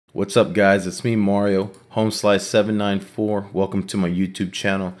What's up, guys? It's me, Mario, Homeslice794. Welcome to my YouTube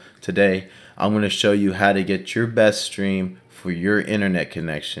channel. Today, I'm going to show you how to get your best stream for your internet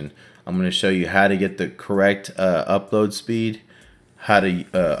connection. I'm going to show you how to get the correct upload speed, how to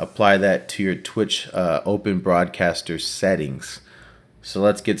apply that to your Twitch open broadcaster settings. So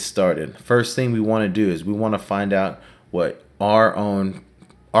let's get started. First thing we want to do is we want to find out what our own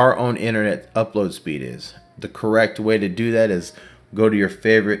internet upload speed is. The correct way to do that is go to your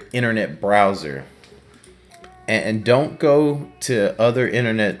favorite internet browser, and don't go to other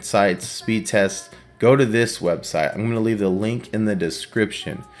internet sites, speed tests. Go to this website. I'm going to leave the link in the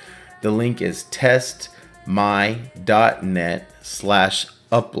description. The link is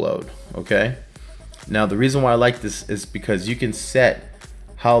testmy.net/upload. Okay. Now the reason why I like this is because you can set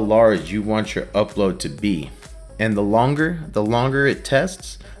how large you want your upload to be, and the longer it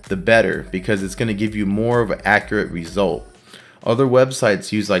tests, the better, because it's going to give you more of an accurate result. Other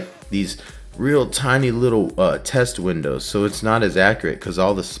websites use like these real tiny little test windows, so it's not as accurate because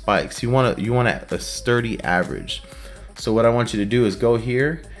all the spikes. You want a sturdy average. So what I want you to do is go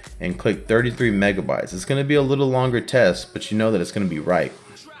here and click 33 megabytes. It's going to be a little longer test, but you know that it's going to be right.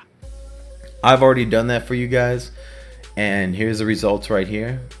 I've already done that for you guys, and here's the results right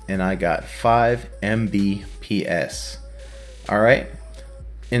here, and I got 5 Mbps. All right.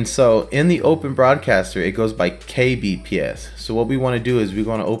 And so in the open broadcaster, it goes by kbps. So what we want to do is we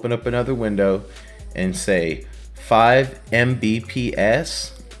want to open up another window and say 5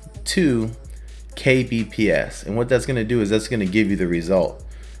 Mbps to kbps. And what that's going to do is that's going to give you the result.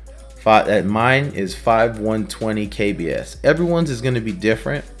 Mine is 5120 kbps. Everyone's is going to be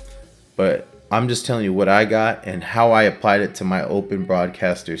different, but I'm just telling you what I got and how I applied it to my open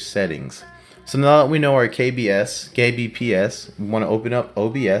broadcaster settings. So now that we know our kbps, we want to open up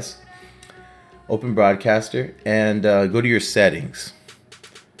OBS, Open Broadcaster, and go to your settings.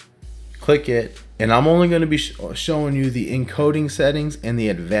 Click it, and I'm only going to be showing you the encoding settings and the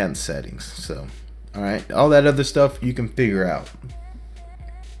advanced settings. So, all right, all that other stuff you can figure out.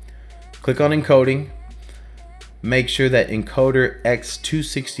 Click on encoding. Make sure that encoder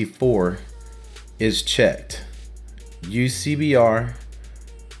X264 is checked. Use CBR.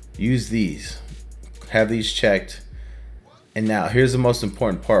 Use these, have these checked. And now here's the most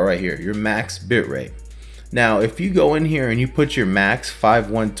important part right here, your max bitrate. Now if you go in here and you put your max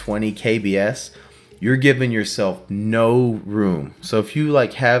 5120 kbs, you're giving yourself no room. So if you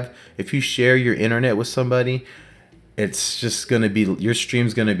if you share your internet with somebody, it's just gonna be, your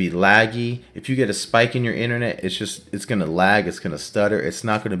stream's gonna be laggy. If you get a spike in your internet, it's gonna lag, it's gonna stutter, it's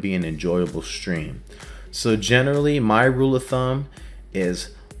not gonna be an enjoyable stream. So generally my rule of thumb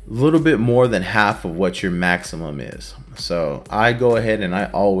is a little bit more than half of what your maximum is. So I go ahead and I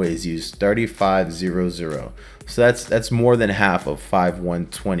always use 3500. So that's more than half of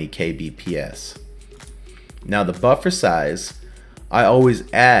 5120 kbps. Now the buffer size, I always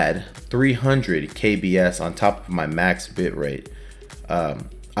add 300 kbs on top of my max bitrate.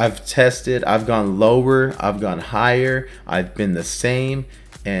 I've tested, I've gone lower, I've gone higher, I've been the same,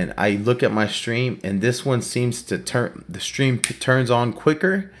 and I look at my stream and this one seems to the stream turns on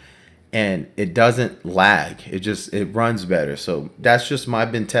quicker and it doesn't lag. It runs better. So that's just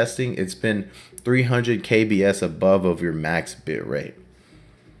I've been testing. It's been 300 kbs above of your max bit rate.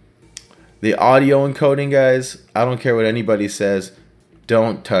 The audio encoding, guys, I don't care what anybody says,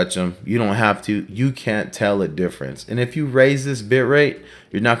 don't touch them. You don't have to. You can't tell a difference. And if you raise this bit rate,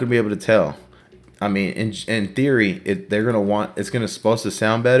 you're not gonna be able to tell. I mean, in theory, it's supposed to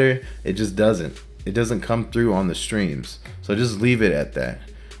sound better. It just doesn't. It doesn't come through on the streams. So just leave it at that,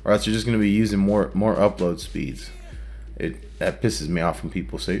 or else you're just gonna be using more upload speeds. That pisses me off when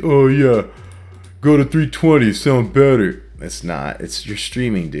people say, "Oh yeah, go to 320, sound better." It's not. It's your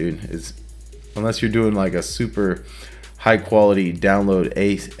streaming, dude. Unless you're doing like a super high quality download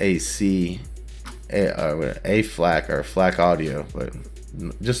A FLAC or FLAC audio, but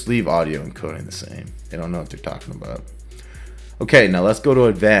just leave audio encoding the same. They don't know what they're talking about. Okay, now let's go to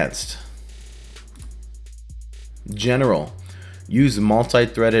advanced. General, use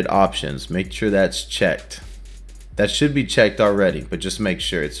multi-threaded options. Make sure that's checked. That should be checked already, but just make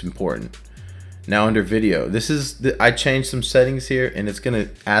sure, it's important. Now under video, I changed some settings here, and it's gonna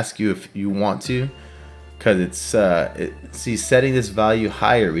ask you if you want to, because see, setting this value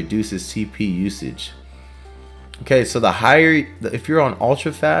higher reduces CP usage. Okay, so if you're on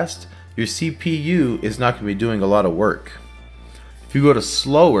ultra fast, your CPU is not going to be doing a lot of work. If you go to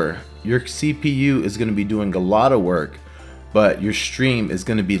slower, your CPU is going to be doing a lot of work, but your stream is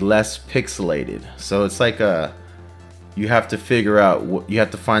going to be less pixelated. So it's like you have to figure out you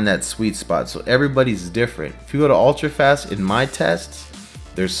have to find that sweet spot. So everybody's different. If you go to ultra fast, in my tests,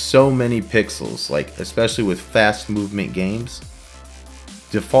 there's so many pixels, like especially with fast movement games.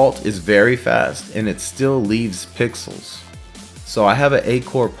 Default is very fast and it still leaves pixels. So I have an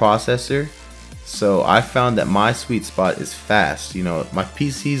 8-core processor, so I found that my sweet spot is fast. You know, my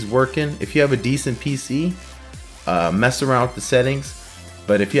PC's working. If you have a decent PC, mess around with the settings.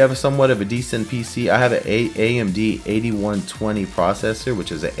 But if you have somewhat of a decent PC, I have an AMD 8120 processor,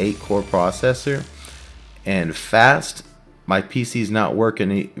 which is an 8-core processor. And fast, my PC's not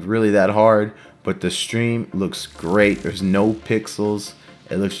working really that hard, but the stream looks great. There's no pixels.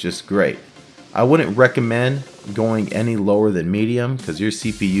 It looks just great. I wouldn't recommend going any lower than medium because your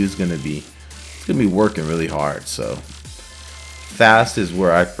CPU is going to be working really hard. So fast is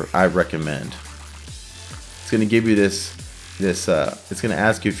where I recommend. It's going to give you this it's going to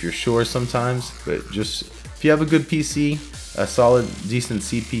ask you if you're sure sometimes, but just if you have a good PC, a solid decent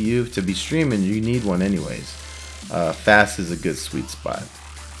CPU to be streaming, you need one anyways. Fast is a good sweet spot.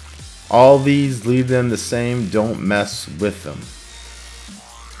 All these, leave them the same, don't mess with them.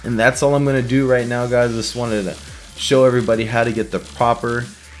 And that's all I'm going to do right now, guys. I just wanted to show everybody how to get the proper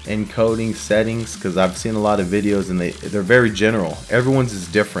encoding settings, because I've seen a lot of videos and they're very general. Everyone's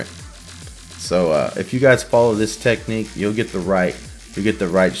is different. So if you guys follow this technique, you'll get the right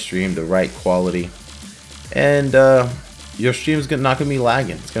stream, the right quality, and your stream's not gonna be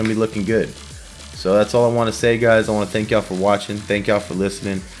lagging. It's gonna be looking good. So that's all I want to say, guys. I want to thank y'all for watching. Thank y'all for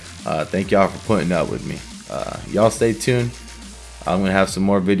listening. Thank y'all for putting up with me. Y'all stay tuned. I'm gonna have some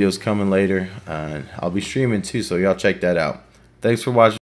more videos coming later, and I'll be streaming too, so y'all check that out. Thanks for watching.